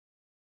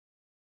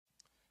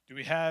Do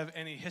we have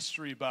any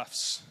history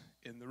buffs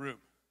in the room?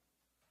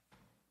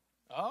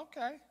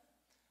 Okay.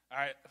 All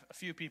right, a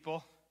few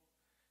people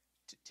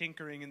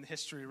tinkering in the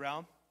history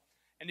realm.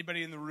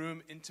 Anybody in the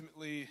room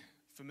intimately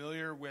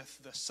familiar with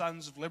the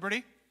Sons of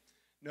Liberty?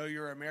 Know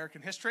your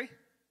American history?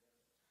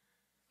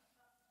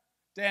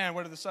 Dan,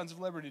 what did the Sons of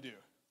Liberty do?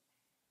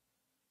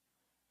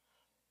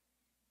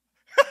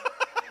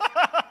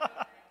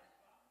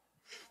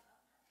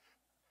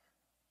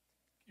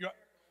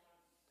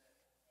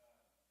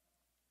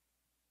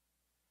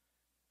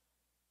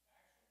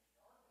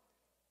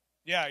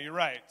 Yeah, you're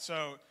right.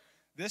 So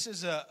this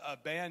is a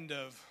band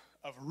of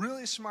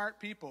really smart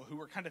people who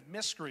were kind of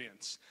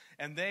miscreants.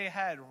 And they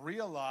had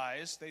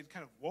realized, they'd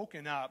kind of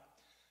woken up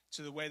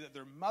to the way that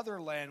their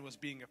motherland was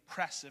being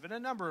oppressive in a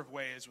number of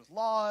ways, with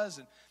laws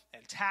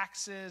and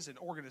taxes and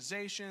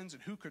organizations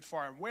and who could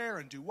farm where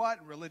and do what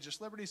and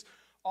religious liberties,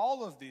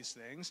 all of these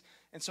things.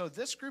 And so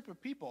this group of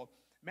people,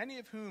 many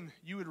of whom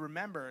you would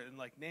remember in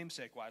like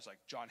namesake-wise, like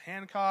John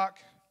Hancock,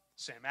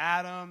 Sam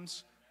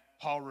Adams,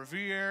 Paul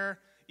Revere,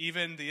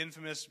 even the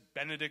infamous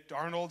Benedict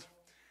Arnold.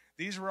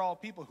 These were all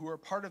people who were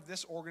part of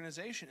this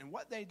organization. And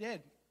what they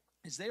did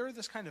is they were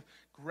this kind of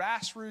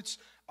grassroots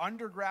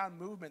underground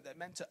movement that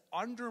meant to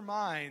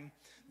undermine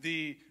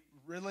the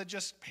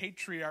religious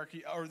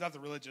patriarchy, or not the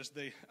religious,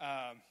 the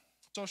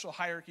social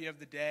hierarchy of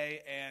the day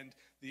and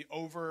the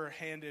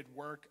overhanded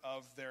work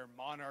of their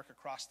monarch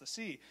across the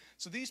sea.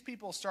 So these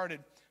people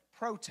started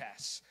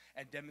protests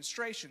and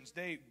demonstrations.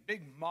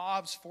 Big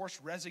mobs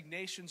forced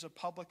resignations of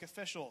public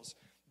officials.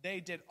 They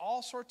did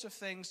all sorts of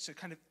things to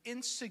kind of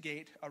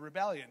instigate a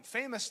rebellion.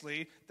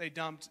 Famously, they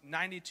dumped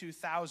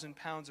 92,000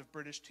 pounds of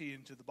British tea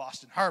into the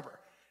Boston Harbor.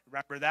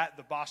 Remember that?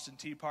 The Boston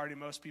Tea Party,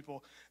 most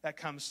people, that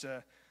comes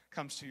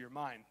to your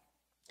mind.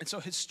 And so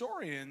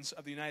historians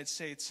of the United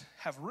States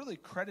have really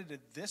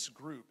credited this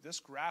group, this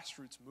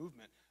grassroots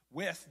movement,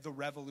 with the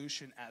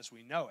revolution as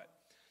we know it.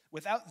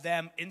 Without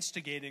them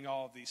instigating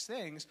all of these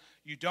things,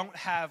 you don't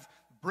have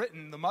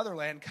Britain, the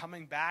motherland,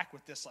 coming back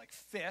with this like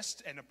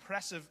fist and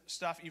oppressive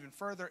stuff even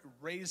further,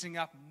 raising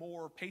up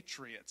more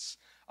patriots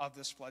of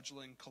this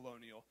fledgling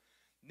colonial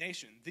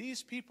nation.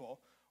 These people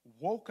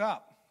woke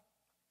up,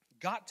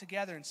 got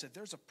together and said,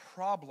 there's a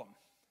problem,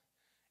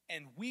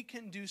 and we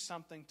can do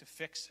something to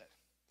fix it.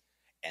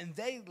 And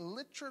they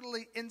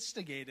literally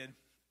instigated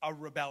a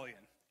rebellion.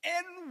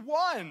 And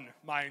won,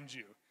 mind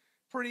you.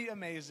 Pretty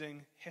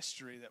amazing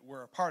history that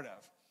we're a part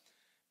of.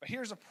 But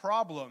here's a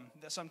problem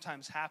that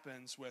sometimes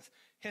happens with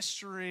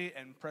history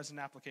and present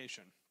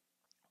application.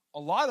 A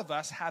lot of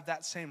us have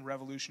that same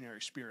revolutionary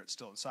spirit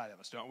still inside of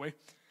us, don't we?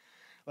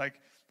 Like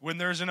when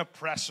there's an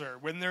oppressor,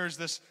 when there's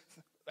this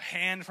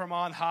hand from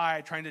on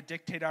high trying to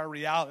dictate our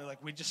reality,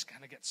 like we just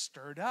kind of get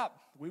stirred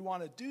up. We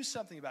want to do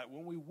something about it.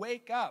 When we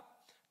wake up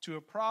to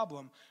a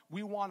problem,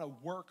 we want to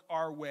work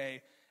our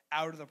way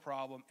out of the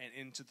problem and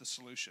into the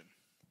solution.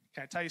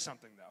 Can I tell you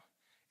something, though?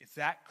 If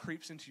that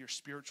creeps into your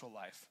spiritual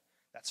life,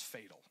 that's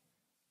fatal.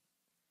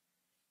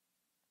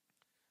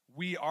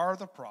 We are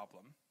the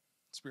problem,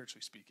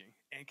 spiritually speaking,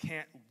 and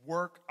can't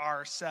work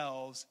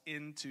ourselves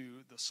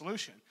into the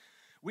solution.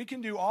 We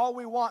can do all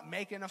we want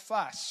making a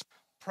fuss,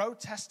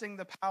 protesting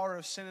the power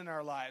of sin in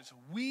our lives.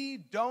 We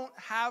don't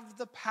have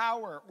the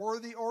power or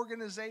the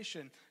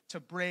organization to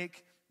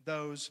break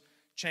those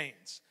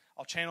chains.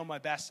 I'll channel my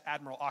best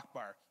Admiral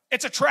Akbar.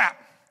 It's a trap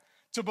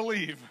to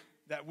believe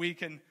that we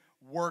can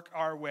work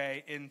our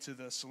way into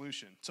the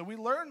solution. So we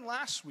learned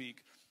last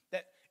week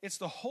that it's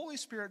the Holy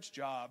Spirit's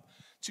job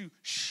to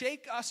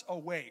shake us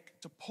awake,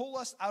 to pull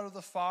us out of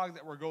the fog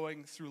that we're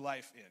going through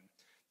life in.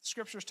 The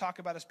scriptures talk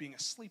about us being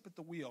asleep at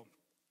the wheel,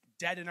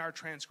 dead in our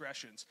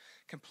transgressions,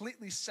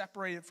 completely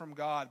separated from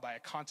God by a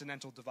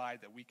continental divide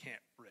that we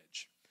can't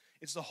bridge.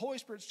 It's the Holy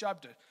Spirit's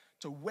job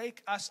to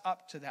wake us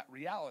up to that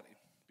reality,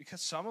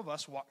 because some of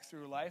us walk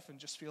through life and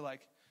just feel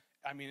like,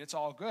 I mean, it's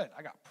all good.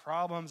 I got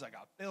problems, I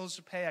got bills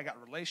to pay, I got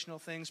relational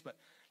things, but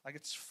like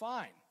it's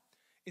fine.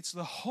 It's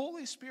the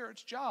Holy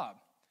Spirit's job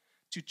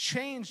to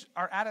change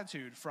our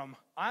attitude from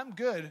I'm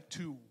good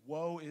to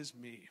woe is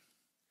me.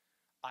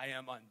 I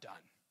am undone.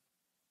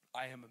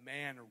 I am a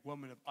man or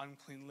woman of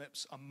unclean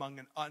lips among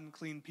an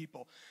unclean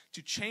people.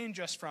 To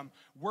change us from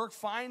we're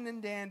fine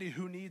and dandy,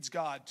 who needs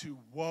God, to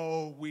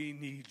woe, we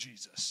need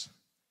Jesus.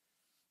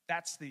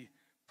 That's the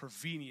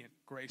prevenient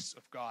grace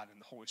of God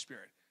and the Holy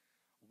Spirit.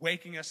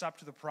 Waking us up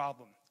to the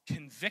problem,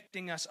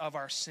 convicting us of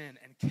our sin,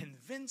 and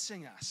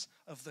convincing us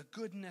of the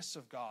goodness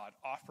of God,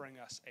 offering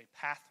us a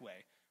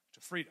pathway to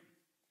freedom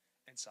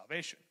and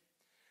salvation.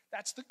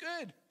 That's the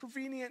good,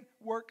 prevenient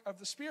work of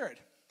the Spirit.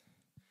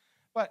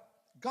 But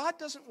God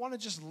doesn't want to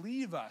just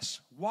leave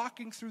us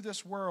walking through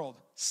this world,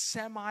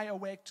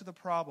 semi-awake to the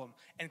problem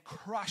and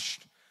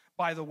crushed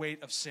by the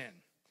weight of sin.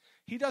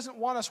 He doesn't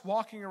want us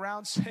walking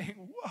around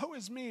saying, woe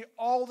is me,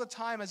 all the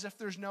time as if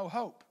there's no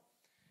hope.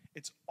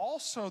 It's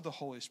also the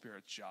Holy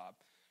Spirit's job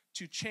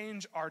to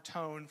change our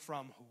tone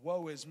from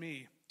woe is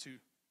me to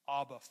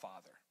Abba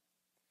Father.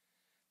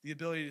 The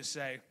ability to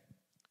say,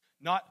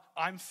 not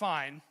I'm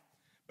fine,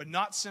 but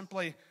not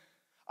simply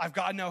I've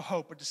got no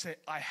hope, but to say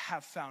I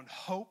have found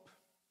hope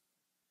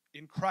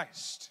in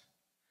Christ.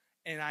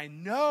 And I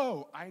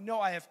know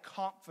I have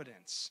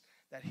confidence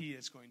that he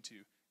is going to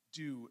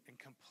do and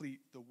complete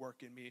the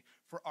work in me,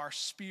 for our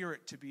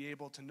spirit to be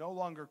able to no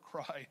longer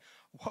cry,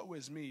 woe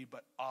is me,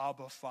 but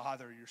Abba,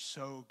 Father, you're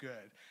so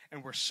good,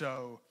 and we're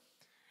so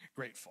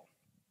grateful.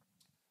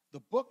 The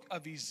book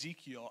of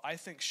Ezekiel, I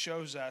think,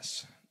 shows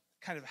us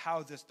kind of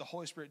how the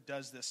Holy Spirit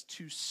does this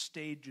 2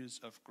 stages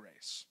of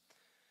grace.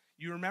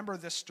 You remember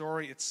this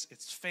story, it's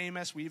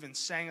famous. We even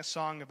sang a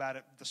song about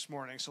it this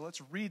morning, so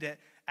let's read it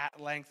at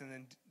length and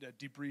then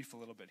debrief a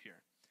little bit here.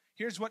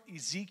 Here's what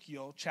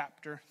Ezekiel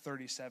chapter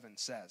 37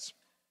 says.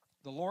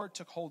 The Lord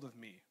took hold of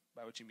me,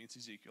 by which he means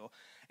Ezekiel,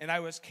 and I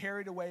was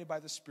carried away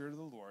by the Spirit of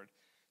the Lord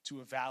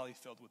to a valley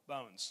filled with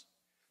bones.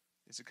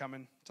 Is it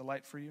coming to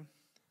light for you?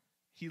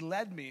 He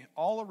led me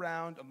all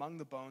around among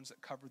the bones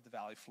that covered the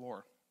valley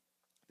floor.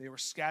 They were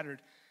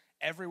scattered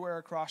everywhere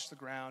across the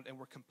ground and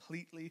were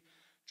completely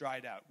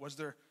dried out. Was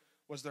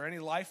there any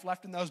life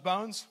left in those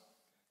bones?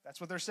 That's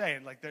what they're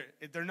saying. Like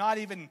they're not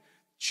even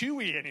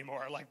chewy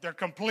anymore. Like they're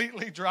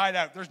completely dried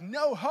out. There's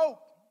no hope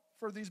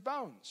for these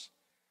bones.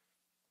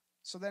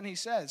 So then he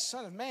says,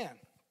 Son of man,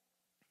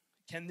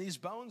 can these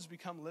bones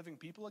become living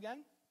people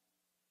again?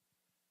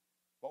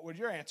 What would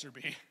your answer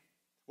be?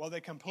 Well, they're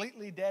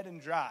completely dead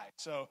and dry.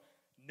 So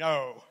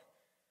no.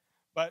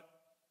 But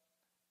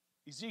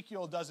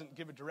Ezekiel doesn't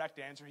give a direct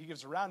answer. He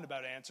gives a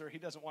roundabout answer. He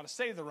doesn't want to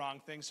say the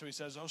wrong thing, so he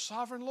says, Oh,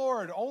 sovereign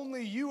Lord,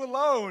 only you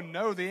alone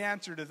know the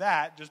answer to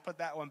that. Just put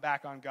that one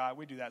back on God.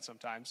 We do that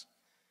sometimes.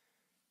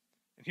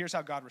 And here's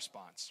how God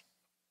responds.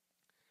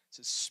 It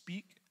says,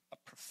 Speak a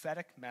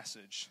prophetic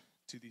message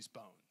to these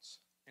bones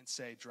and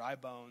say, Dry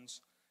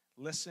bones,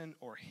 listen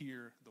or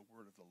hear the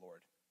word of the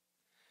Lord.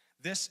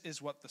 This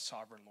is what the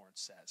sovereign Lord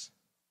says.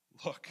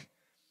 Look,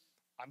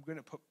 I'm going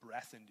to put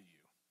breath into you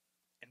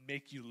and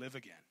make you live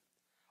again.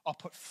 I'll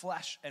put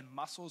flesh and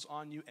muscles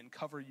on you and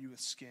cover you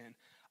with skin.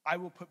 I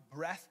will put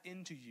breath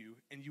into you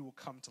and you will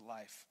come to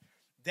life.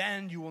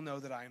 Then you will know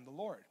that I am the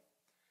Lord.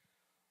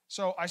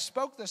 So I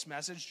spoke this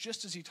message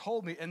just as he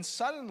told me, and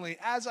suddenly,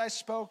 as I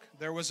spoke,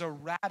 there was a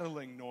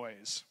rattling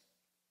noise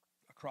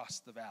across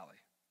the valley.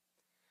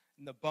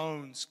 And the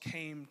bones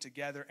came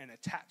together and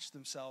attached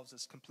themselves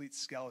as complete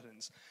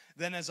skeletons.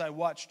 Then as I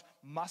watched,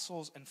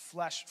 muscles and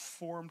flesh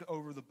formed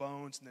over the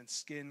bones, and then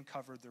skin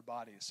covered their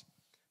bodies.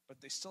 But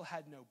they still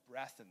had no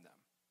breath in them.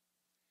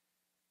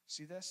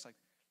 See this? Like,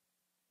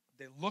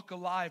 they look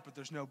alive, but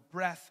there's no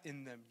breath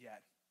in them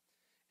yet.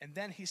 And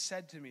then he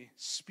said to me,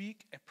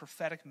 Speak a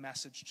prophetic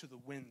message to the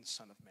winds,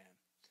 Son of man.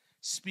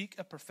 Speak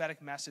a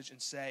prophetic message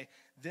and say,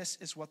 This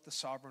is what the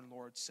sovereign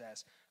Lord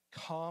says.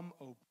 Come,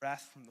 O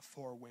breath from the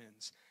 4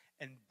 winds,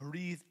 and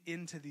breathe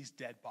into these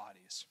dead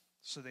bodies,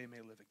 so they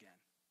may live again.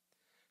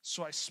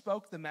 So I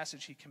spoke the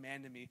message he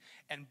commanded me,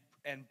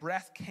 and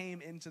breath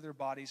came into their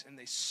bodies, and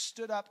they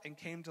stood up and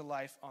came to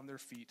life on their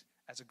feet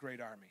as a great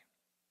army.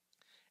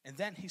 And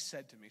then he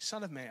said to me,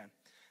 Son of man,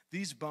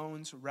 these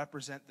bones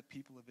represent the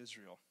people of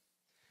Israel.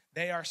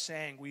 They are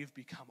saying, We've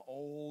become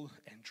old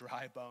and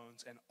dry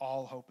bones, and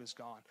all hope is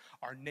gone.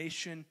 Our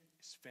nation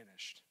is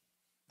finished.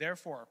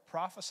 Therefore,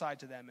 prophesy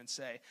to them and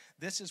say,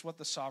 This is what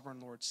the sovereign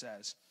Lord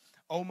says.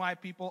 O my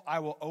people, I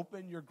will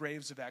open your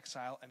graves of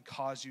exile and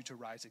cause you to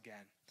rise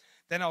again.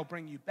 Then I'll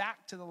bring you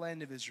back to the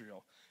land of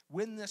Israel.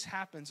 When this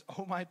happens,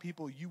 O my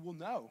people, you will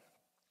know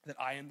that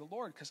I am the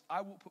Lord, because I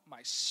will put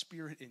my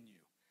spirit in you,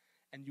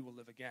 and you will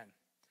live again,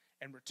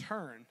 and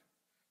return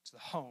to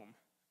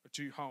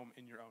your home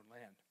in your own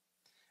land.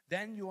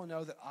 Then you will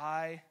know that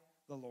I,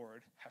 the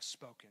Lord, have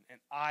spoken,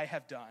 and I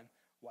have done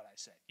what I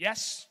say.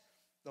 Yes,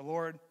 the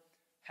Lord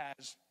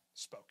has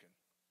spoken.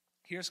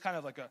 Here's kind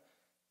of like a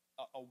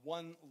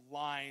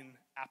one-line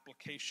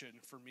application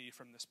for me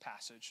from this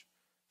passage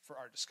for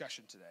our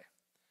discussion today.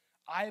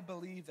 I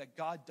believe that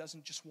God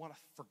doesn't just want to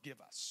forgive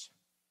us.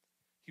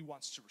 He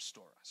wants to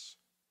restore us.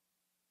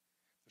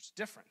 There's a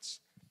difference.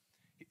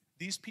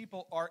 These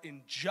people are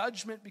in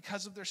judgment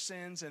because of their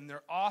sins, and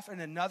they're off in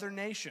another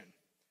nation,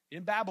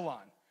 in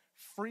Babylon,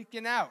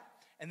 freaking out.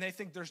 And they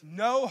think there's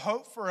no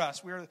hope for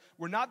us.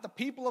 We're not the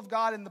people of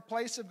God in the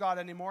place of God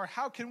anymore.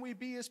 How can we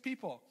be his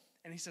people?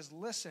 And he says,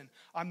 listen,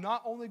 I'm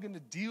not only going to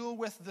deal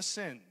with the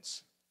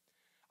sins,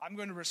 I'm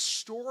going to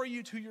restore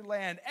you to your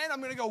land, and I'm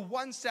going to go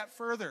one step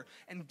further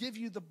and give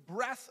you the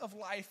breath of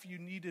life you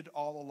needed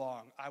all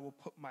along. I will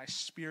put my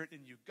spirit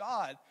in you.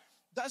 God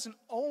doesn't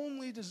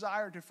only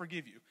desire to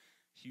forgive you,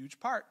 huge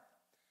part.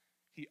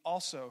 He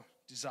also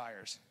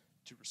desires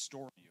to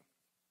restore you.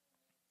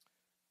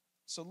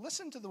 So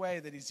listen to the way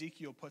that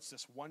Ezekiel puts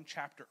this one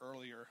chapter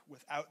earlier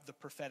without the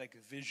prophetic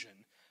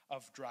vision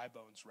of dry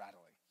bones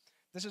rattling.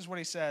 This is what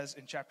he says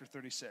in chapter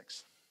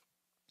 36.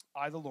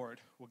 I, the Lord,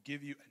 will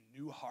give you a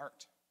new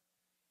heart,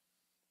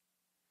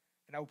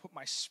 and I will put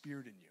my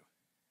spirit in you.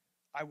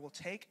 I will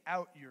take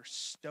out your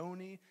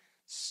stony,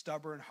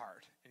 stubborn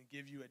heart and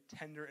give you a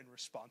tender and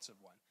responsive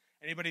one.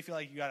 Anybody feel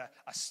like you got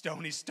a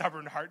stony,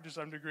 stubborn heart to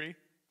some degree? He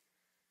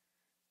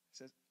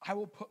says, I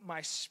will put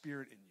my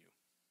spirit in you,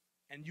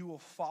 and you will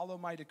follow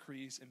my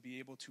decrees and be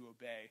able to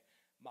obey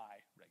my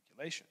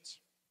regulations.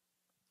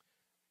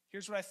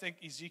 Here's what I think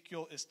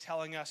Ezekiel is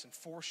telling us and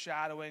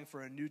foreshadowing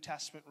for a New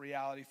Testament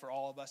reality for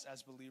all of us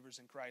as believers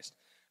in Christ.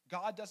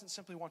 God doesn't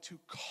simply want to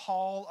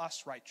call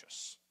us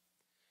righteous.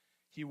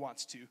 He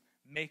wants to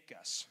make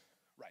us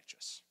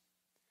righteous.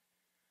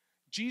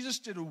 Jesus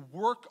did a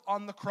work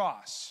on the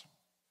cross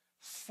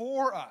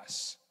for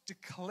us,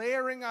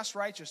 declaring us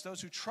righteous,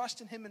 those who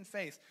trust in him in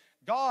faith.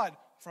 God,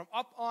 from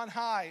up on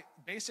high,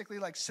 basically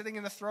like sitting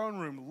in the throne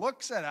room,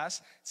 looks at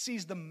us,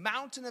 sees the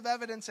mountain of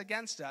evidence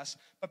against us,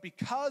 but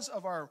because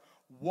of our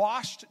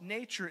washed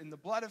nature in the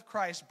blood of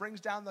Christ,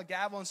 brings down the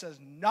gavel and says,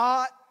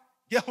 not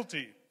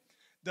guilty.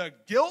 The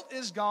guilt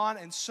is gone,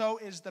 and so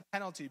is the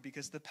penalty,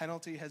 because the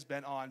penalty has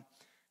been on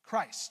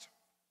Christ.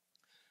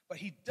 But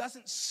he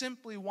doesn't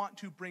simply want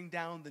to bring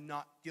down the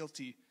not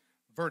guilty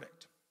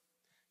verdict.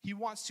 He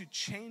wants to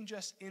change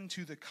us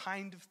into the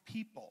kind of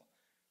people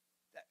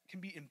that can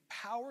be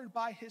empowered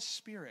by his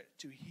Spirit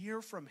to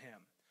hear from him,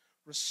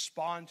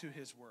 respond to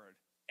his word,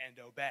 and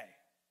obey.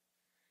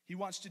 He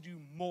wants to do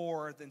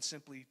more than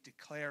simply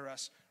declare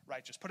us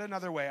righteous. Put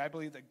another way, I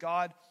believe that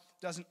God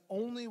doesn't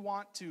only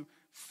want to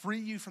free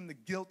you from the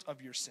guilt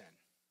of your sin.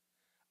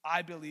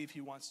 I believe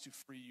he wants to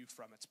free you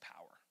from its power.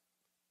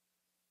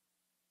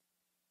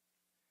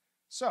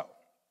 So,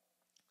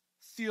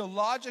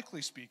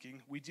 theologically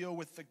speaking, we deal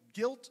with the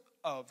guilt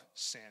of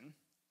sin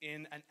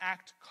in an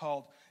act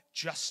called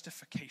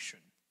justification.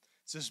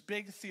 It's this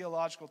big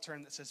theological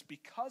term that says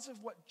because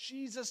of what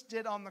Jesus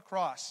did on the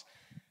cross,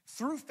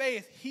 through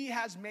faith, he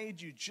has made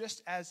you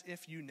just as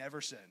if you never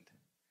sinned.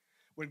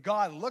 When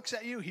God looks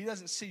at you, he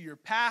doesn't see your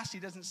past, he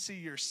doesn't see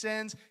your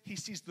sins, he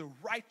sees the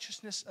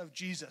righteousness of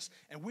Jesus.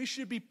 And we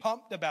should be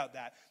pumped about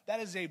that.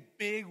 That is a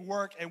big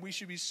work, and we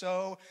should be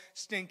so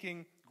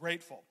stinking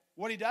grateful.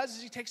 What he does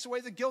is he takes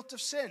away the guilt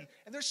of sin.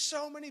 And there's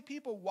so many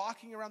people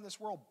walking around this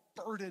world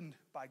burdened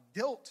by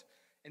guilt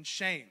and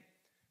shame.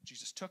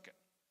 Jesus took it.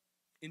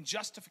 In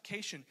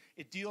justification,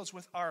 it deals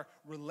with our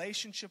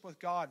relationship with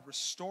God,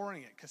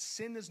 restoring it, because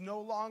sin is no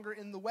longer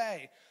in the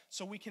way,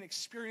 so we can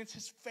experience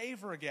his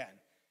favor again.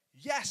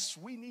 Yes,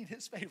 we need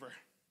his favor.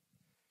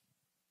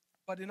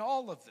 But in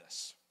all of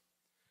this,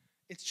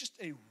 it's just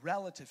a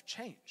relative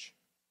change,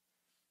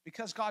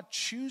 because God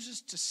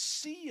chooses to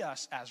see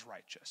us as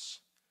righteous,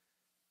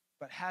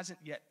 but hasn't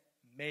yet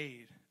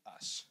made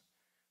us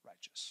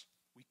righteous.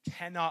 We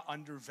cannot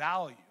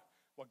undervalue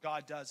what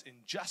God does in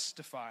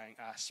justifying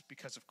us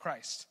because of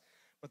Christ.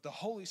 But the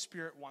Holy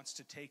Spirit wants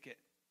to take it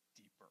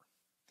deeper.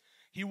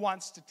 He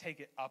wants to take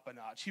it up a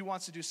notch. He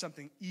wants to do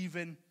something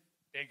even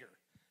bigger.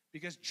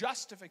 Because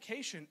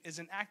justification is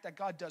an act that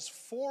God does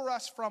for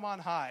us from on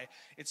high.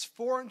 It's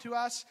foreign to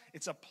us,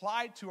 it's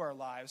applied to our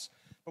lives,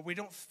 but we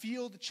don't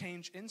feel the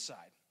change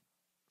inside.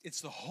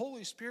 It's the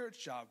Holy Spirit's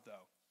job,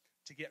 though,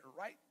 to get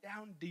right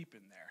down deep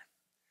in there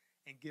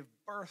and give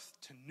birth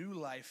to new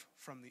life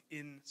from the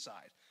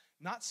inside.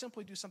 Not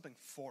simply do something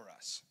for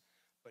us,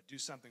 but do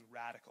something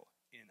radical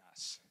in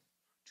us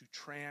to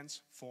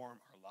transform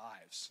our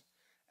lives.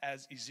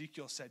 As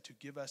Ezekiel said, to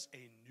give us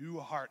a new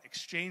heart.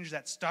 Exchange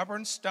that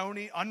stubborn,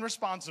 stony,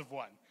 unresponsive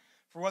one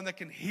for one that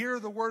can hear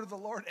the word of the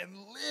Lord and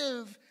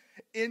live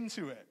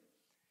into it.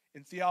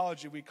 In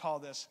theology, we call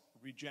this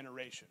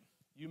regeneration.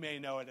 You may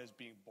know it as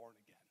being born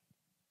again.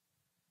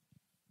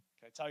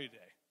 Can I tell you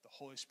today, the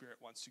Holy Spirit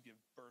wants to give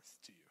birth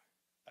to you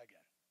again.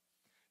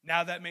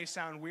 Now that may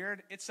sound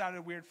weird. It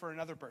sounded weird for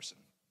another person.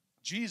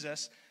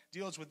 Jesus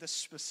deals with this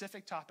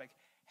specific topic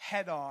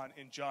head on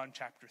in John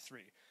chapter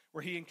 3,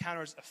 where he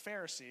encounters a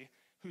Pharisee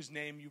whose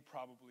name you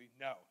probably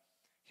know.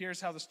 Here's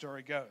how the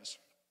story goes.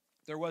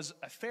 There was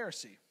a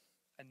Pharisee,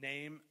 a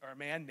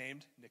man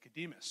named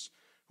Nicodemus,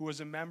 who was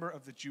a member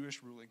of the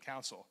Jewish ruling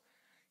council.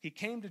 He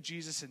came to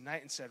Jesus at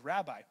night and said,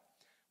 "Rabbi,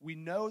 we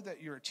know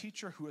that you're a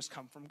teacher who has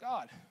come from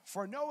God,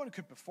 for no one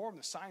could perform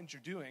the signs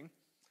you're doing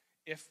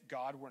if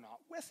God were not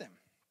with him."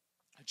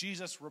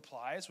 Jesus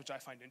replies, which I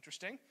find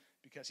interesting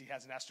because he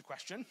hasn't asked a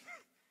question,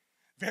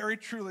 "Very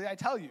truly I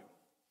tell you,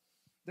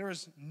 there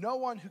is no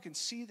one who can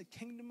see the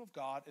kingdom of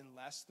God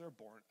unless they're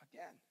born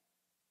again."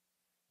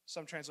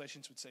 Some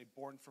translations would say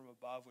born from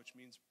above, which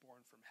means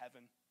born from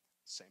heaven.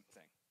 Same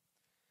thing.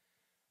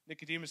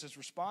 Nicodemus'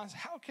 response,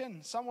 "How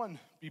can someone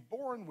be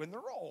born when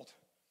they're old?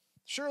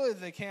 Surely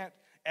they can't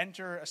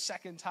enter a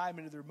second time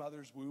into their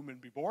mother's womb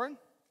and be born?"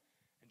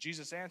 And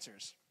Jesus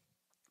answers,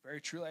 "Very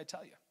truly I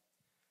tell you,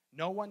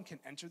 no one can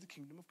enter the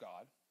kingdom of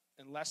God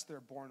unless they're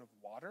born of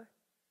water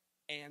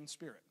and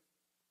spirit."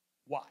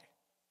 Why?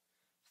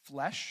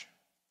 Flesh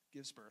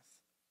gives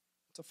birth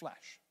to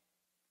flesh,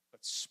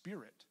 but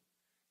spirit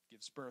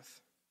gives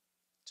birth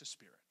to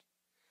spirit.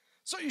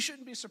 So you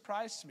shouldn't be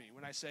surprised to me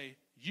when I say,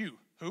 you,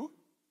 who?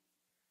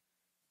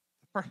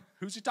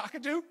 Who's he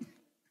talking to?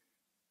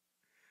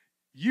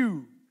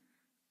 You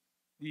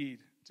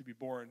need to be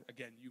born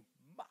again. You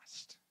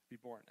must be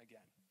born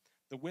again.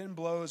 The wind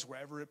blows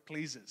wherever it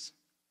pleases.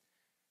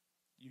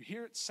 You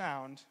hear its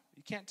sound,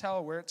 you can't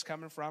tell where it's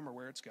coming from or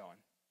where it's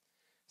going.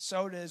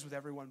 So it is with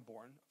everyone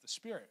born of the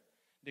Spirit.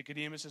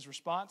 Nicodemus'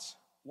 response,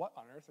 "What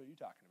on earth are you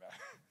talking about?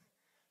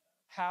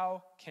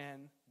 How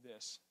can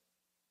this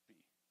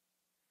be?"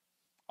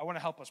 I want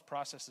to help us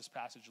process this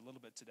passage a little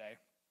bit today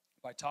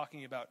by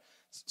talking about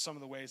some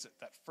of the ways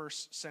that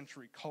first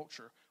century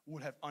culture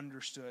would have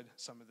understood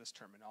some of this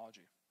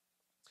terminology.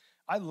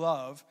 I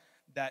love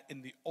that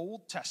in the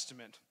Old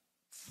Testament,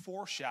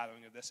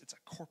 foreshadowing of this, it's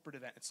a corporate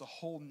event. It's the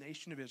whole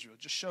nation of Israel.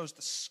 It just shows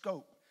the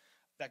scope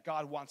that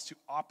God wants to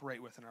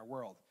operate with in our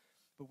world.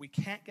 But we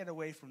can't get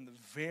away from the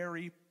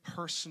very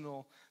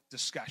personal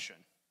discussion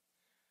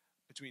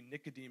between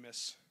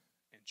Nicodemus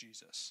and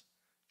Jesus.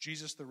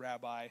 Jesus the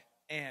rabbi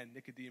and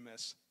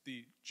Nicodemus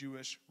the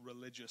Jewish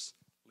religious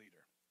leader.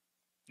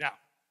 Now,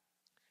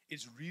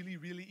 it's really,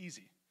 really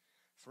easy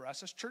for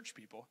us as church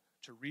people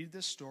to read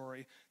this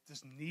story,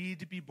 this need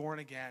to be born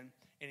again,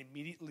 and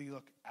immediately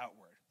look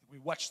outward. We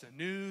watch the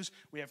news,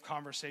 we have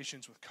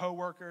conversations with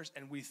coworkers,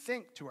 and we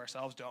think to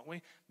ourselves, don't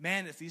we?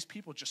 Man, if these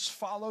people just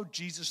followed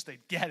Jesus,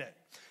 they'd get it.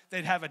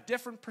 They'd have a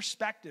different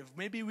perspective.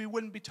 Maybe we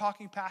wouldn't be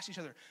talking past each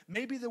other.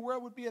 Maybe the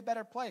world would be a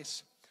better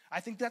place. I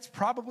think that's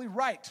probably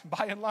right,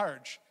 by and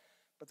large.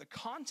 But the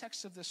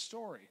context of this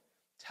story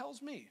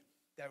tells me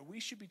that we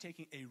should be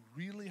taking a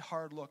really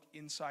hard look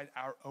inside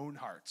our own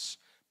hearts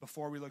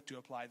before we look to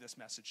apply this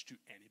message to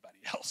anybody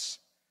else.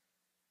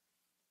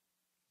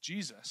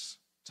 Jesus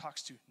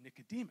talks to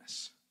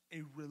Nicodemus,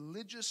 a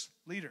religious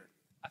leader,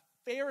 a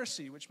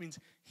Pharisee, which means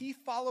he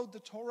followed the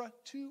Torah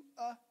to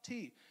a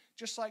T.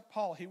 Just like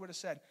Paul, he would have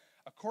said,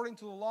 according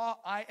to the law,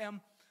 I am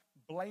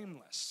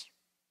blameless.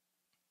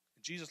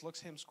 And Jesus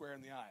looks him square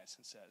in the eyes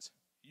and says,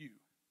 you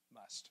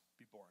must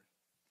be born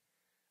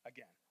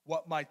again.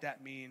 What might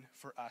that mean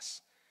for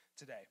us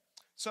today?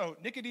 So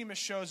Nicodemus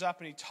shows up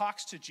and he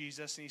talks to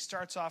Jesus and he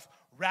starts off,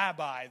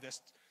 Rabbi,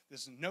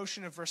 this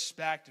notion of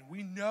respect, and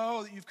we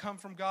know that you've come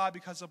from God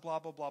because of blah,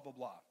 blah, blah, blah,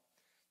 blah.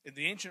 In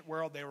the ancient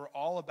world, they were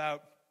all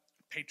about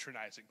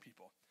patronizing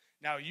people.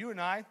 Now, you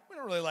and I, we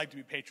don't really like to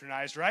be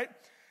patronized, right?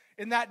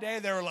 In that day,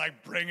 they were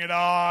like, bring it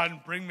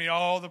on, bring me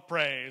all the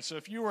praise. So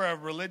if you were a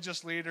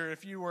religious leader,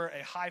 if you were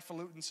a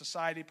highfalutin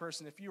society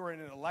person, if you were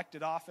in an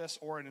elected office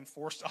or an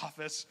enforced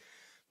office,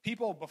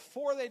 people,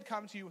 before they'd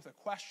come to you with a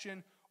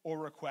question or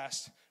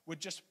request, would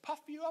just puff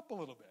you up a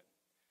little bit.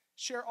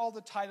 Share all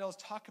the titles,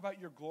 talk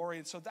about your glory.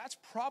 And so that's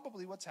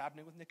probably what's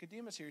happening with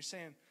Nicodemus here. He's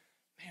saying,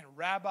 man,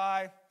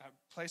 rabbi,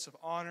 a place of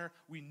honor.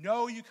 We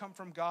know you come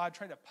from God.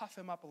 Try to puff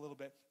him up a little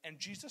bit. And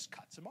Jesus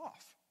cuts him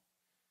off,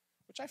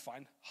 which I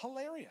find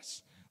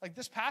hilarious. Like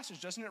this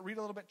passage, doesn't it read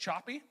a little bit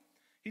choppy?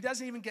 He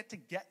doesn't even get to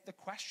get the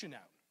question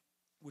out,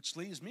 which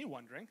leaves me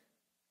wondering,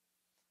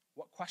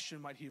 what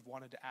question might he have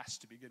wanted to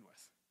ask to begin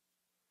with?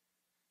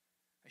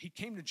 He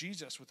came to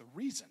Jesus with a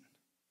reason.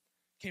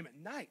 He came at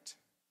night.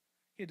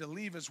 He had to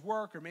leave his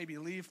work or maybe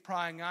leave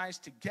prying eyes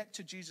to get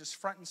to Jesus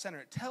front and center.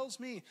 It tells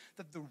me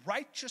that the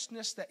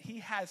righteousness that he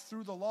had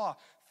through the law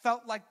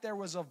felt like there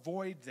was a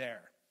void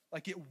there,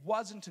 like it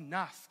wasn't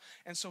enough.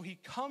 And so he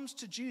comes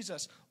to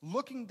Jesus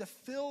looking to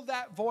fill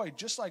that void,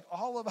 just like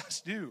all of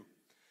us do.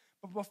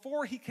 But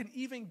before he can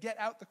even get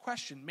out the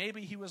question,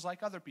 maybe he was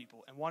like other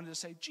people and wanted to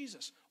say,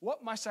 Jesus,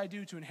 what must I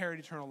do to inherit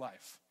eternal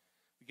life?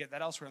 We get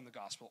that elsewhere in the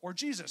gospel. Or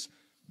Jesus,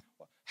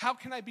 how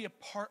can I be a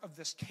part of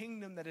this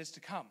kingdom that is to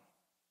come?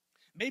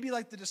 Maybe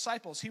like the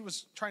disciples, he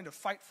was trying to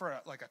fight for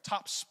a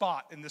top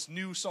spot in this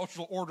new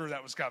social order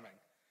that was coming.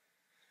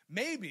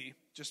 Maybe,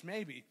 just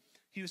maybe,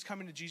 he was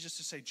coming to Jesus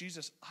to say,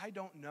 Jesus, I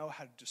don't know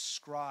how to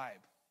describe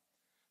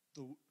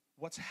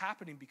what's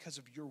happening because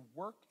of your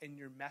work and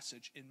your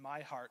message in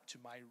my heart to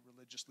my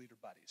religious leader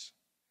buddies.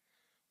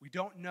 We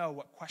don't know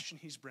what question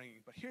he's bringing,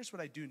 but here's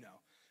what I do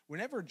know.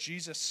 Whenever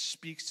Jesus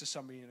speaks to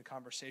somebody in a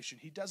conversation,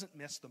 he doesn't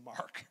miss the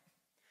mark.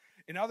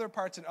 In other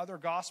parts, in other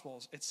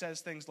gospels, it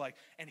says things like,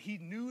 and he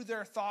knew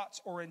their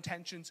thoughts or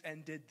intentions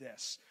and did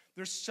this.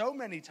 There's so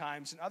many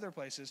times in other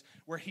places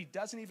where he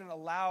doesn't even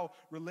allow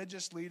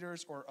religious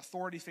leaders or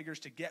authority figures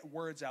to get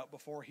words out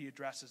before he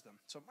addresses them.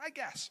 So my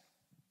guess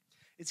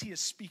is he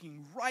is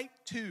speaking right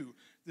to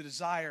the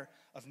desire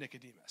of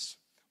Nicodemus.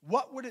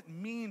 What would it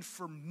mean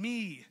for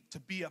me to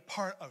be a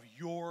part of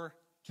your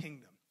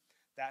kingdom?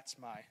 That's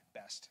my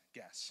best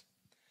guess.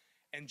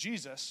 And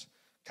Jesus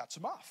cuts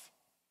him off.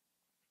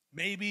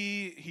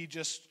 Maybe he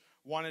just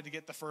wanted to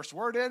get the first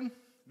word in.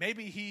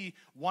 Maybe he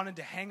wanted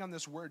to hang on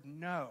this word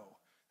no.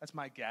 That's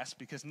my guess,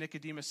 because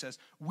Nicodemus says,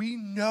 we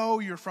know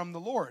you're from the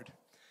Lord.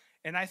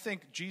 And I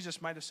think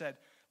Jesus might have said,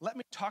 let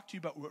me talk to you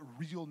about what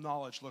real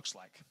knowledge looks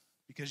like,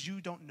 because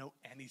you don't know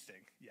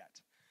anything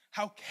yet.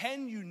 How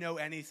can you know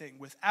anything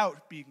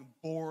without being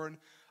born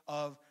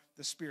of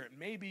the Spirit?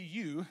 Maybe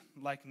you,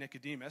 like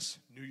Nicodemus,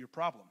 knew your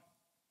problem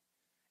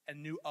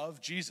and knew of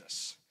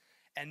Jesus.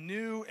 And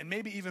knew and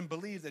maybe even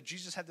believed that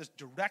Jesus had this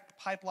direct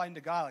pipeline to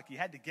God, like you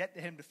had to get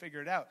to him to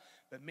figure it out.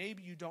 But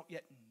maybe you don't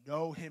yet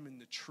know him in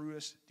the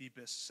truest,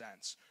 deepest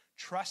sense.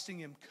 Trusting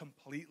him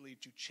completely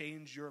to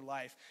change your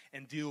life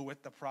and deal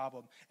with the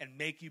problem and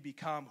make you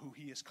become who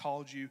he has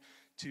called you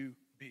to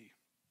be.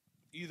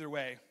 Either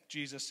way,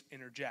 Jesus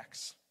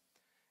interjects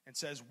and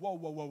says, whoa,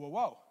 whoa, whoa, whoa,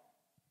 whoa.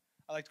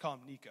 I like to call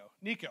him Nico.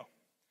 Nico,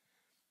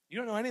 you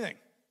don't know anything.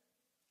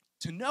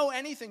 To know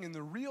anything in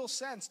the real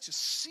sense, to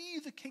see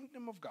the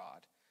kingdom of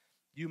God,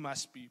 you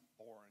must be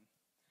born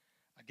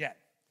again.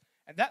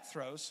 And that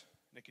throws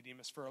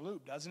Nicodemus for a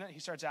loop, doesn't it? He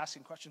starts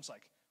asking questions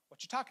like,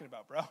 what you talking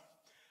about, bro?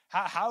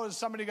 How is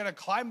somebody going to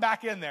climb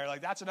back in there?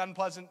 Like, that's an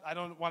unpleasant, I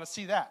don't want to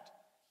see that.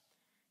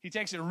 He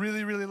takes it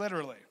really, really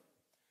literally.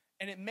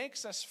 And it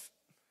makes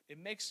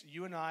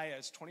you and I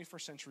as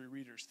 21st century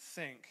readers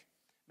think,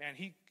 man,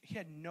 he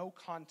had no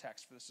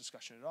context for this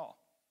discussion at all.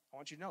 I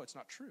want you to know it's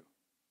not true.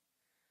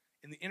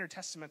 In the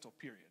intertestamental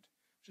period,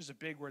 which is a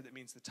big word that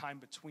means the time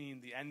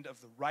between the end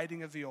of the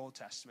writing of the Old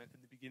Testament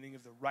and the beginning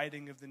of the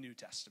writing of the New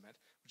Testament,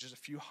 which is a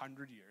few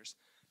hundred years,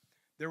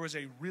 there was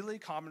a really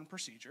common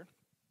procedure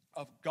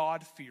of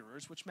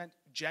God-fearers, which meant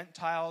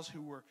Gentiles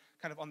who were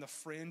kind of on the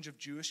fringe of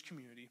Jewish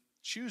community,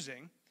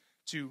 choosing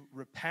to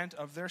repent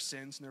of their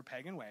sins and their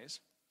pagan ways,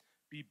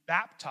 be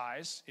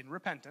baptized in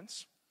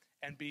repentance,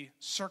 and be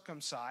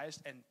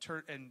circumcised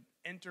and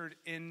entered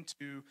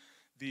into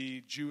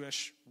the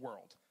Jewish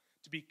world,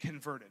 to be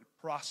converted,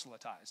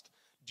 proselytized.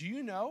 Do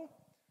you know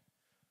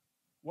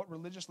what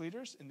religious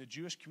leaders in the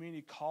Jewish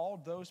community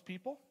called those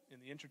people in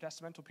the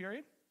intertestamental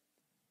period?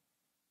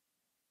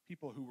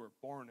 People who were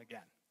born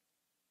again.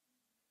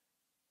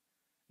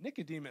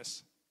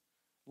 Nicodemus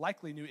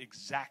likely knew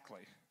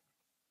exactly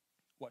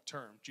what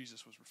term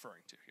Jesus was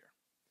referring to here.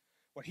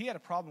 What he had a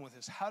problem with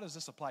is, how does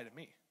this apply to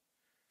me?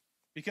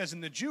 Because in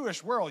the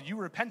Jewish world, you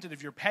repented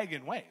of your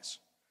pagan ways.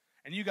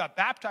 And you got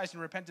baptized in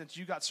repentance,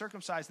 you got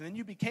circumcised, and then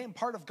you became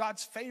part of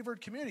God's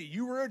favored community.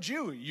 You were a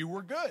Jew, you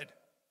were good.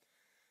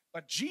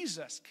 But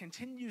Jesus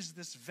continues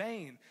this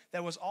vein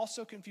that was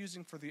also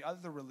confusing for the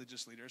other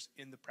religious leaders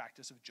in the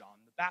practice of John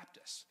the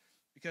Baptist.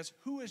 Because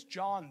who is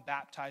John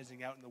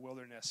baptizing out in the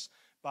wilderness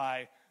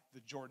by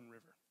the Jordan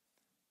River?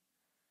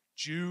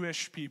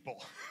 Jewish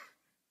people.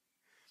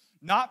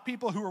 Not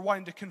people who were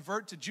wanting to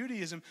convert to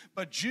Judaism,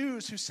 but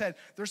Jews who said,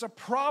 there's a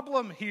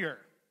problem here.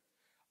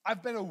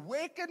 I've been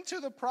awakened to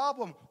the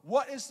problem.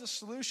 What is the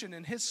solution?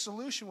 And his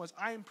solution was,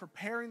 I am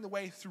preparing the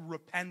way through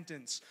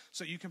repentance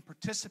so you can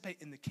participate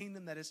in the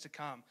kingdom that is to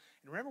come.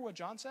 And remember what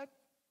John said?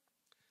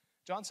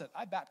 John said,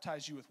 I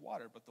baptize you with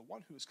water, but the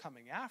one who is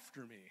coming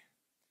after me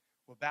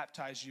will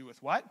baptize you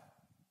with what?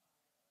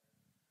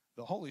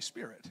 The Holy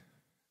Spirit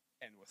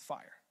and with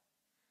fire.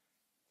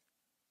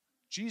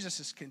 Jesus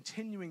is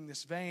continuing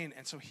this vein,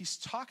 and so he's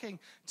talking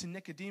to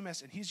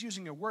Nicodemus, and he's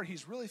using a word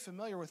he's really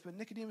familiar with, but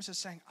Nicodemus is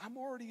saying, I'm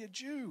already a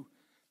Jew.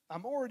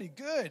 I'm already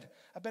good.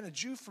 I've been a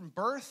Jew from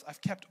birth. I've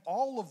kept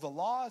all of the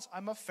laws.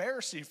 I'm a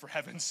Pharisee, for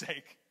heaven's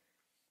sake.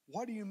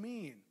 What do you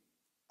mean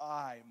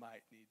I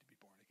might need to be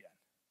born again?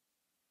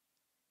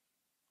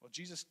 Well,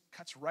 Jesus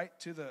cuts right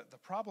to the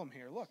problem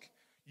here. Look,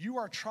 you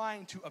are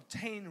trying to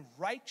obtain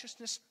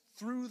righteousness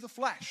through the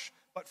flesh,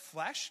 but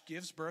flesh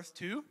gives birth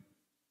to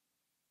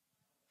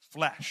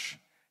flesh.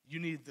 You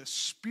need the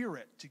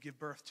Spirit to give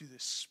birth to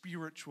this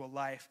spiritual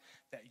life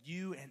that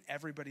you and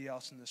everybody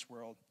else in this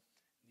world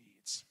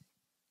needs.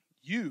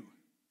 You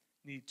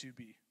need to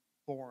be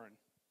born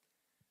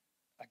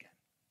again.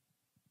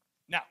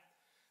 Now,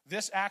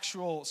 this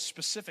actual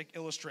specific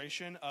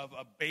illustration of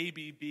a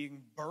baby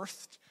being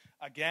birthed,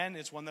 again,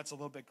 is one that's a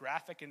little bit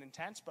graphic and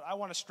intense, but I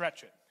want to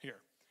stretch it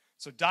here.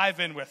 So dive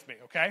in with me,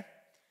 okay?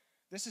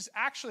 This is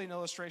actually an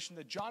illustration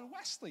that John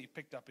Wesley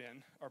picked up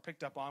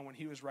on when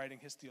he was writing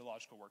his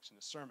theological works and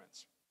his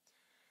sermons.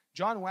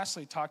 John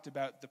Wesley talked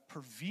about the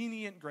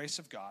prevenient grace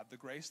of God, the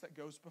grace that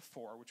goes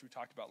before, which we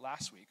talked about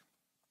last week,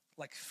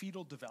 like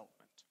fetal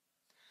development,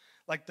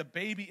 like the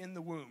baby in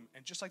the womb,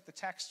 and just like the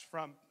text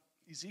from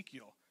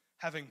Ezekiel,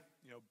 having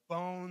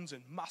bones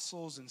and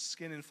muscles and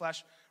skin and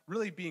flesh,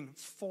 really being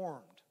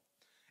formed.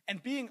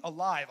 And being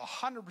alive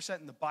 100%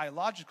 in the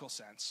biological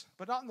sense,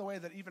 but not in the way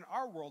that even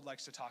our world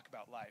likes to talk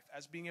about life,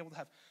 as being able to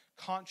have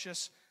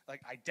conscious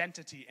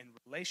identity and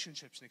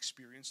relationships and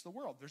experience the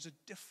world. There's a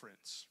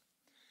difference.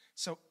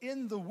 So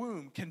in the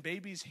womb, can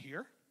babies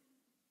hear?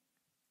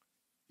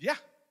 Yeah,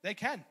 they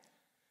can.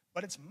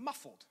 But it's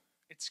muffled.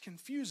 It's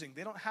confusing.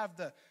 They don't have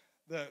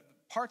the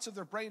parts of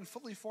their brain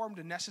fully formed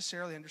to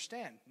necessarily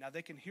understand. Now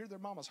they can hear their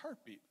mama's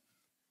heartbeat.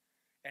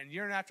 And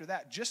year after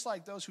that, just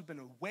like those who've been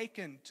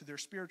awakened to their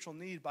spiritual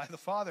need by the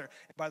Father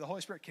and by the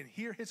Holy Spirit can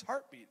hear his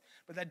heartbeat.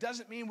 But that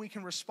doesn't mean we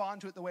can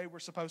respond to it the way we're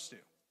supposed to.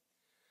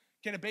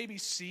 Can a baby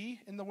see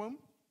in the womb?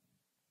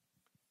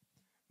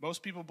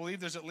 Most people believe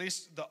there's at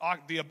least the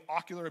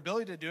ocular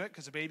ability to do it,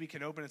 because a baby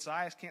can open its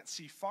eyes, can't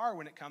see far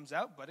when it comes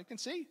out, but it can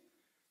see.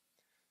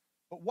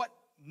 But what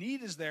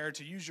need is there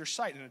to use your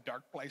sight in a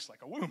dark place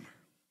like a womb?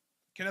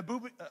 Can a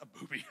booby?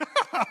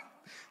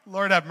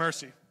 Lord have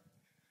mercy.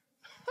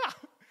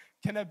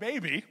 Can a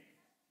baby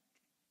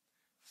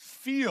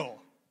feel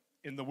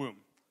in the womb?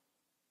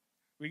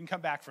 We can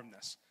come back from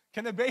this.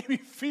 Can a baby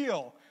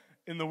feel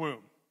in the womb?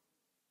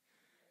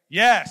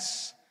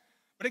 Yes.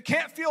 But it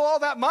can't feel all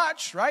that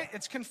much, right?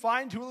 It's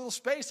confined to a little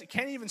space. It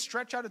can't even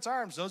stretch out its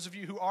arms. Those of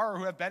you who are or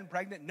who have been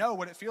pregnant know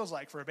what it feels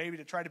like for a baby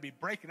to try to be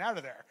breaking out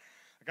of there.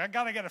 I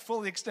got to get a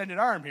fully extended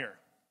arm here.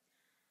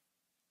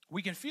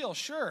 We can feel,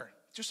 sure,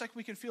 just like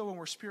we can feel when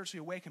we're spiritually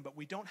awakened, but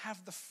we don't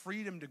have the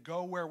freedom to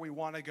go where we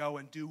want to go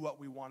and do what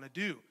we want to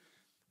do.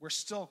 We're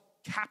still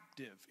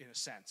captive, in a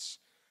sense,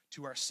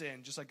 to our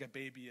sin, just like a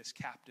baby is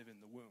captive in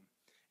the womb.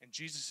 And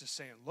Jesus is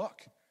saying,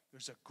 look,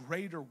 there's a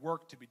greater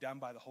work to be done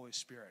by the Holy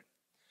Spirit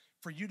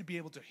for you to be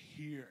able to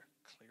hear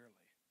clearly,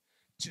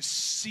 to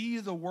see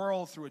the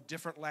world through a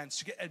different lens,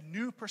 to get a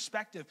new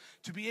perspective,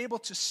 to be able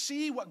to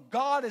see what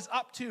God is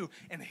up to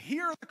and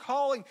hear the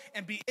calling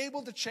and be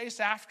able to chase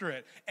after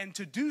it. And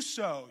to do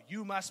so,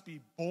 you must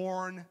be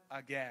born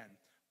again,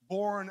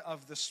 born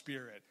of the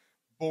Spirit,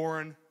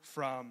 born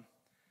from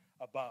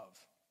above.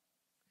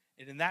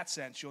 And in that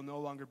sense, you'll no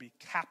longer be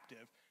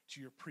captive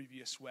to your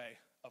previous way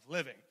of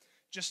living,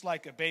 just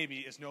like a baby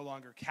is no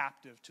longer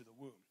captive to the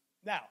womb.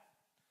 Now,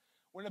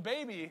 when a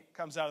baby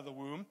comes out of the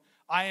womb,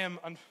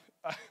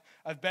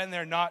 I've been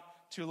there not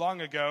too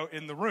long ago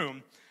in the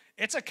room.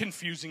 It's a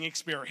confusing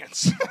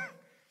experience.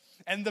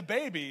 And the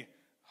baby,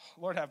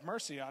 Lord have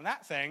mercy on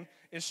that thing,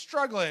 is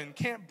struggling,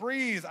 can't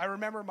breathe. I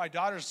remember my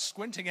daughters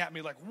squinting at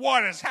me like,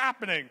 what is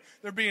happening?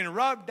 They're being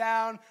rubbed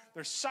down.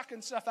 They're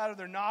sucking stuff out of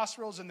their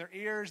nostrils and their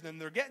ears, and then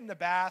they're getting the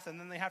bath, and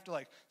then they have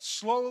to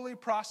slowly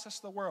process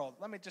the world.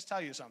 Let me just tell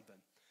you something.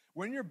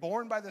 When you're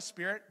born by the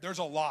Spirit, there's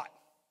a lot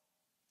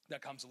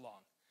that comes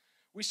along.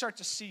 We start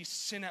to see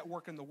sin at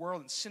work in the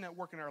world and sin at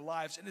work in our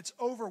lives, and it's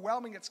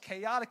overwhelming, it's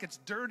chaotic, it's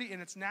dirty, and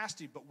it's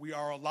nasty, but we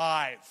are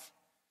alive.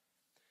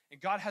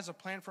 And God has a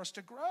plan for us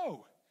to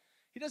grow.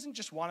 He doesn't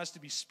just want us to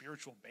be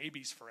spiritual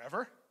babies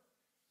forever.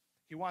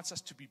 He wants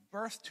us to be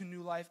birthed to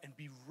new life and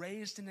be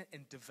raised in it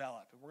and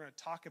develop. And we're going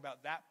to talk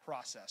about that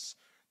process,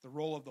 the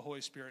role of the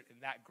Holy Spirit in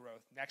that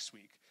growth next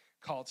week,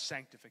 called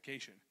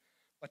sanctification.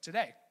 But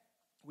today,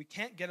 we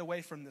can't get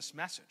away from this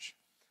message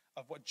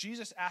of what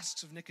Jesus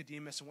asks of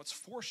Nicodemus and what's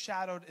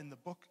foreshadowed in the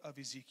book of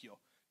Ezekiel.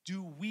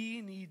 Do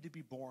we need to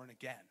be born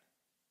again?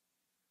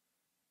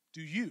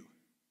 Do you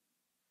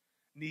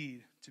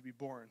need to be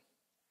born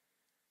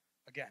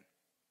again?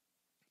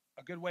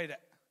 A good way to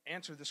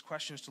answer this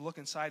question is to look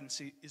inside and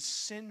see, is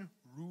sin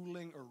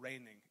ruling or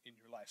reigning in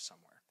your life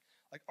somewhere?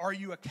 Are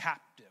you a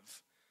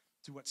captive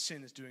to what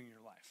sin is doing in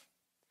your life?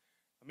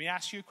 Let me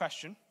ask you a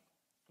question.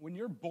 When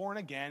you're born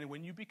again,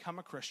 when you become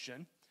a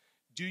Christian,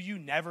 do you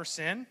never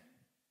sin?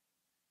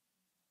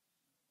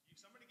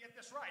 Somebody get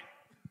this right.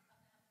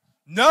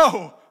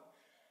 No.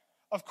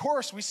 Of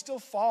course, we still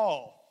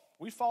fall.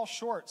 We fall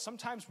short.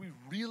 Sometimes we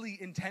really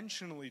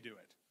intentionally do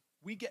it.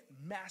 We get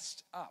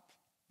messed up.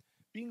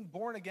 Being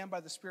born again by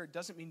the Spirit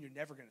doesn't mean you're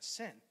never going to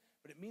sin,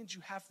 but it means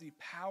you have the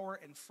power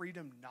and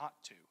freedom not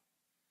to.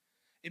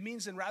 It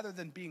means that rather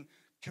than being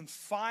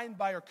confined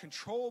by or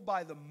controlled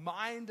by the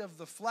mind of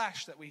the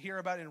flesh that we hear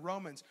about in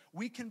Romans,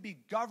 we can be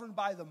governed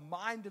by the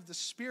mind of the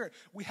Spirit.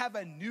 We have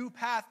a new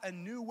path, a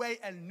new way,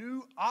 a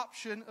new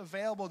option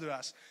available to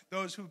us,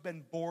 those who've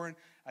been born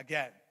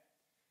again.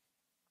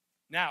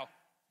 Now,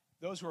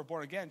 those who are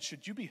born again,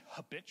 should you be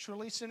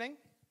habitually sinning?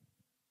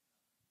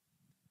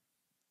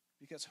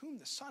 Because whom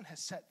the Son has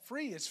set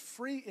free is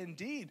free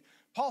indeed.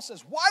 Paul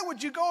says, why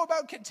would you go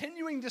about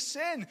continuing to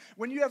sin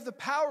when you have the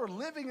power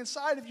living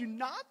inside of you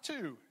not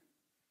to?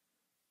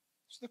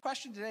 So the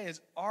question today is,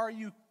 are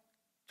you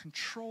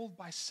controlled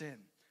by sin?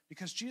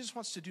 Because Jesus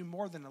wants to do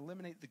more than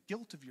eliminate the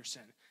guilt of your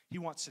sin. He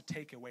wants to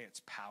take away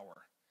its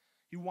power.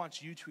 He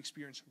wants you to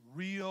experience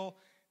real,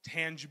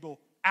 tangible,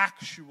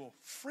 actual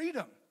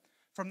freedom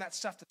from that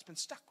stuff that's been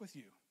stuck with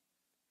you.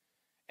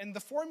 And the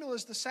formula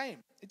is the same.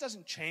 It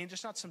doesn't change.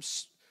 It's not some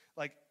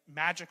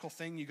magical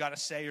thing you got to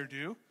say or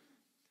do.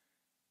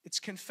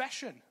 It's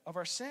confession of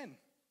our sin,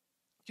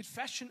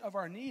 confession of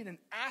our need, and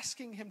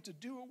asking him to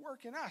do a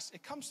work in us.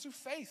 It comes through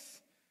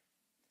faith,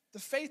 the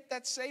faith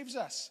that saves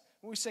us.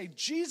 When we say,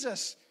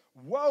 Jesus,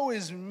 woe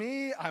is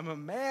me. I'm a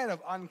man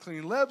of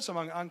unclean lips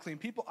among unclean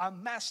people.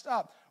 I'm messed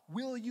up.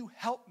 Will you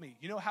help me?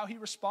 You know how he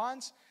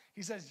responds?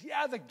 He says,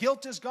 yeah, the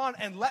guilt is gone,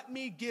 and let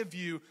me give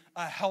you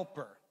a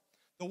helper,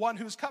 the one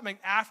who's coming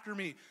after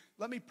me.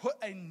 Let me put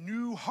a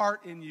new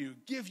heart in you,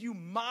 give you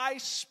my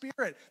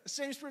Spirit, the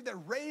same Spirit that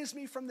raised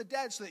me from the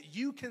dead, so that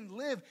you can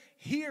live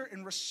here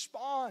and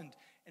respond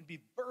and be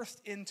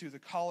birthed into the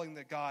calling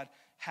that God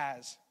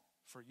has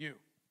for you.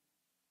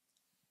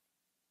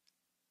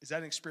 Is that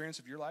an experience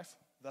of your life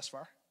thus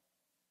far?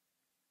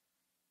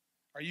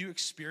 Are you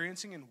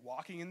experiencing and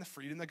walking in the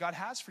freedom that God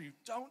has for you?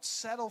 Don't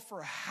settle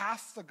for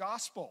half the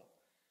gospel.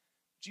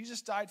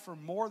 Jesus died for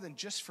more than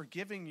just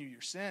forgiving you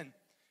your sin.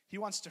 He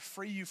wants to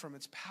free you from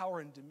its power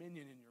and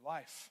dominion in your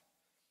life.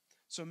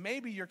 So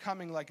maybe you're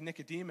coming like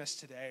Nicodemus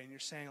today and you're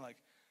saying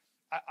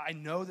I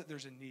know that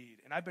there's a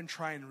need and I've been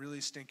trying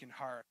really stinking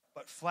hard,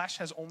 but flesh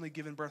has only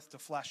given birth to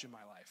flesh in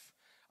my life.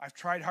 I've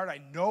tried hard. I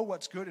know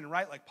what's good and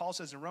right, like Paul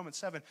says in Romans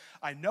 7.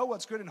 I know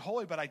what's good and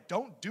holy, but I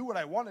don't do what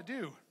I want to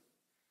do.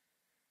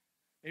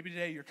 Maybe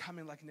today you're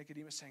coming like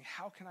Nicodemus saying,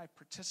 how can I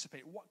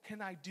participate? What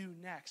can I do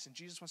next? And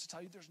Jesus wants to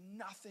tell you there's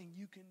nothing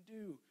you can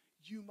do.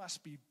 You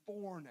must be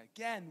born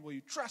again. Will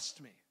you trust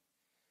me?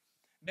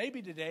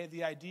 Maybe today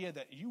the idea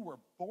that you were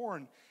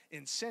born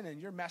in sin and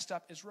you're messed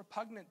up is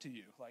repugnant to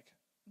you.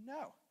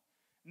 No.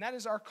 And that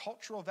is our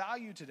cultural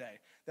value today,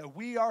 that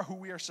we are who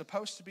we are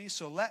supposed to be,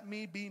 so let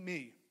me be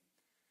me.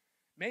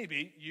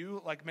 Maybe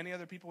you, like many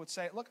other people, would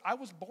say, look, I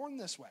was born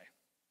this way.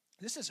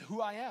 This is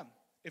who I am.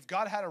 If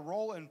God had a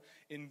role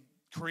in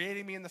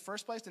creating me in the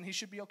first place, then he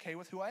should be okay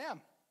with who I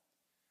am.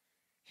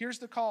 Here's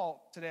the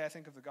call today, I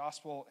think, of the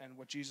gospel and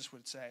what Jesus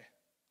would say.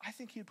 I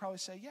think he'd probably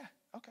say, yeah,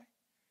 okay.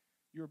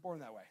 You were born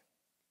that way.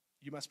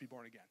 You must be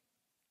born again.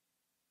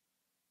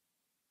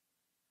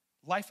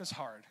 Life is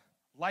hard.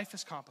 Life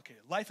is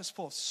complicated. Life is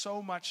full of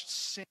so much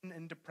sin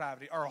and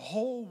depravity. Our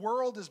whole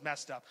world is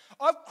messed up.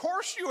 Of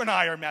course you and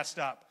I are messed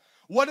up.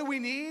 What do we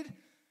need?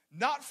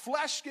 Not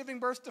flesh giving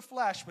birth to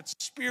flesh, but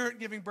spirit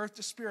giving birth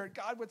to spirit.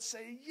 God would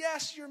say,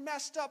 yes, you're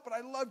messed up, but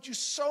I loved you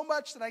so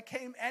much that I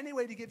came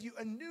anyway to give you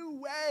a new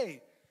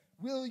way.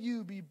 Will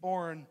you be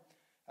born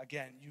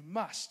again? You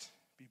must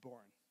be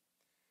born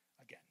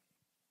again.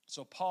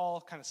 So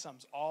Paul kind of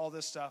sums all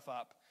this stuff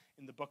up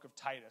in the book of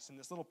Titus, in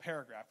this little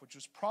paragraph, which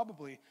was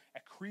probably a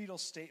creedal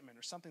statement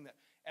or something that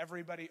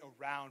everybody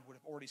around would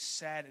have already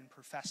said and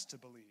professed to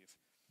believe.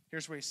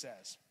 Here's what he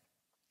says.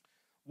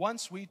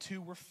 Once we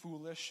too were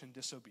foolish and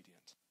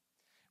disobedient.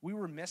 We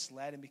were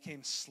misled and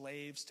became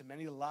slaves to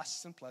many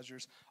lusts and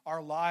pleasures,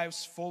 our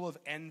lives full of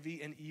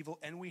envy and evil,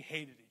 and we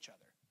hated each other.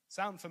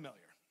 Sound familiar?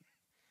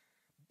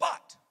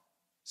 But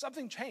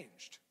something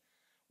changed.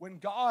 When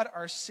God,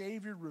 our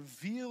Savior,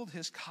 revealed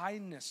his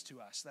kindness to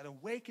us, that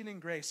awakening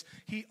grace,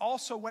 he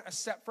also went a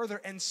step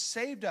further and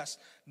saved us,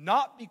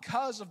 not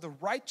because of the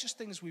righteous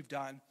things we've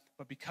done,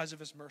 but because of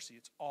his mercy.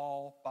 It's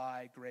all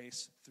by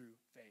grace through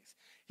faith.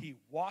 He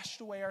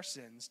washed away our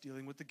sins,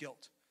 dealing with the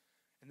guilt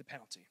and the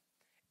penalty,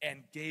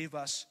 and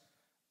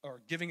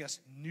giving us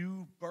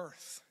new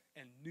birth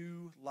and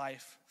new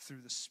life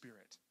through the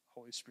Spirit,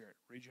 Holy Spirit,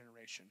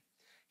 regeneration.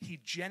 He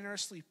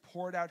generously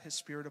poured out his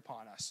Spirit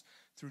upon us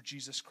through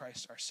Jesus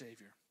Christ, our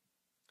Savior.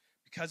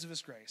 Because of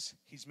his grace,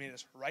 he's made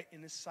us right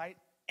in his sight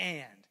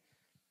and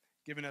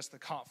given us the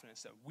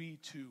confidence that we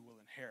too will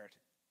inherit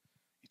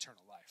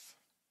eternal life.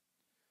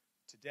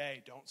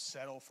 Today, don't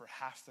settle for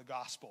half the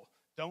gospel.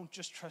 Don't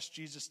just trust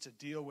Jesus to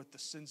deal with the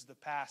sins of the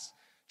past.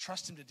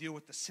 Trust him to deal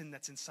with the sin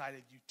that's inside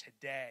of you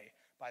today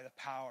by the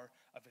power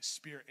of his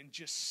Spirit, and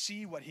just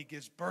see what he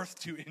gives birth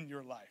to in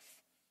your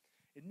life.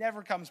 It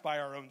never comes by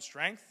our own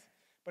strength,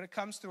 but it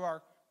comes through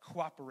our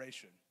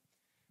cooperation.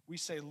 We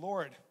say,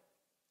 Lord,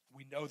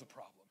 we know the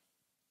problem,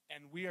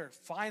 and we are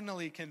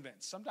finally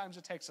convinced. Sometimes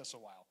it takes us a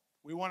while.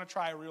 We want to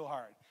try real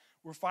hard.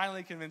 We're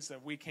finally convinced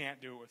that we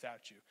can't do it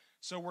without you.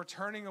 So we're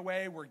turning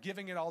away, we're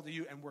giving it all to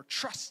you, and we're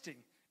trusting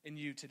in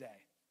you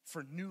today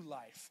for new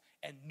life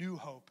and new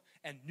hope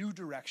and new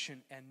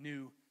direction and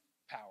new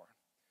power.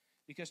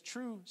 Because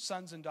true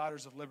sons and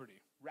daughters of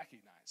liberty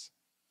recognize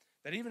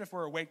that even if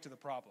we're awake to the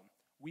problem,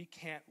 we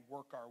can't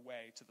work our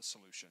way to the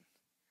solution.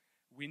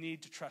 We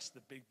need to trust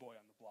the big boy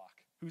on the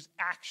block who's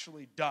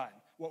actually done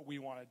what we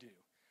want to do.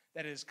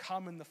 That has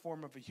come in the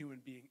form of a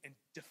human being and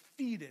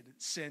defeated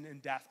sin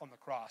and death on the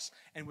cross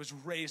and was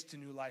raised to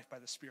new life by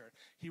the Spirit.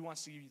 He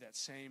wants to give you that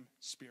same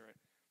Spirit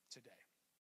today.